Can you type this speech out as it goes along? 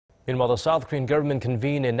Meanwhile, the South Korean government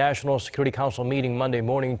convened a National Security Council meeting Monday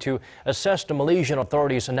morning to assess the Malaysian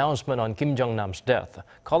authorities' announcement on Kim Jong-nam's death.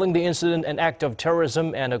 Calling the incident an act of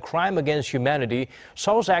terrorism and a crime against humanity,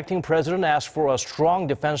 Seoul's acting president asked for a strong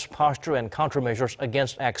defense posture and countermeasures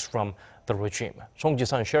against acts from the regime. Song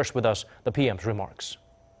Ji-sun shares with us the PM's remarks.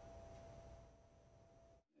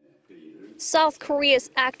 South Korea's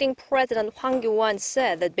acting president Hwang Kyo-ahn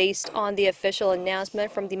said that based on the official announcement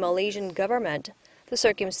from the Malaysian government, the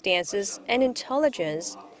circumstances and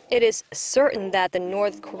intelligence, it is certain that the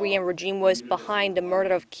North Korean regime was behind the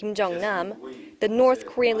murder of Kim Jong-nam, the North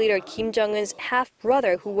Korean leader Kim Jong-un's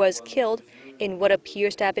half-brother who was killed in what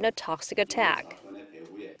appears to have been a toxic attack.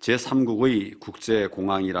 제3국의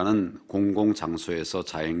국제공항이라는 공공장소에서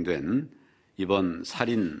자행된 이번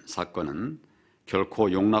살인 사건은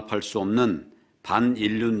결코 용납할 수 없는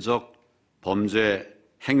반인륜적 범죄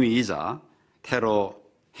행위이자 테러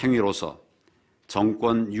행위로서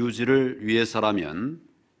정권 유지를 위해서라면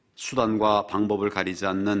수단과 방법을 가리지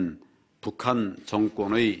않는 북한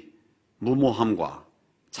정권의 무모함과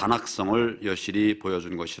잔악성을 여실히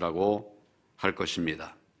보여준 것이라고 할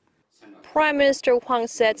것입니다. Prime Minister Hwang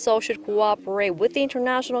said Seoul should cooperate with the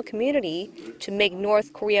international community to make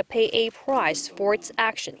North Korea pay a price for its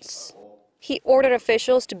actions. He ordered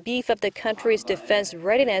officials to beef up the country's defense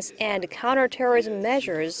readiness and counterterrorism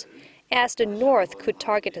measures, as the North could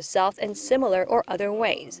target the South in similar or other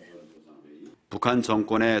ways. 북한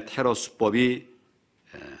정권의 테러 수법이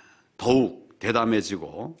더욱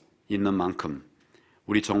대담해지고 있는 만큼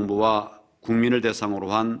우리 정부와 국민을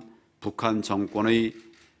대상으로 한 북한 정권의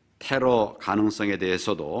테러 가능성에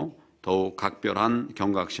대해서도 더욱 각별한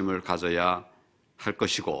경각심을 가져야 할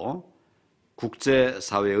것이고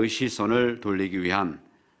국제사회의 시선을 돌리기 위한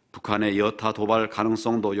북한의 여타 도발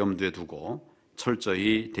가능성도 염두에 두고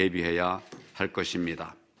철저히 대비해야 할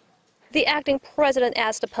것입니다. The acting president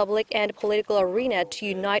asked the public and political arena to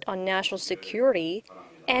unite on national security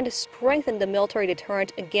and strengthen the military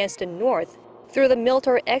deterrent against the North through the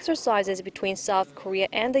military exercises between South Korea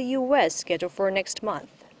and the U.S. scheduled for next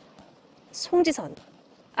month. Song Ji-sun,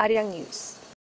 Arirang News.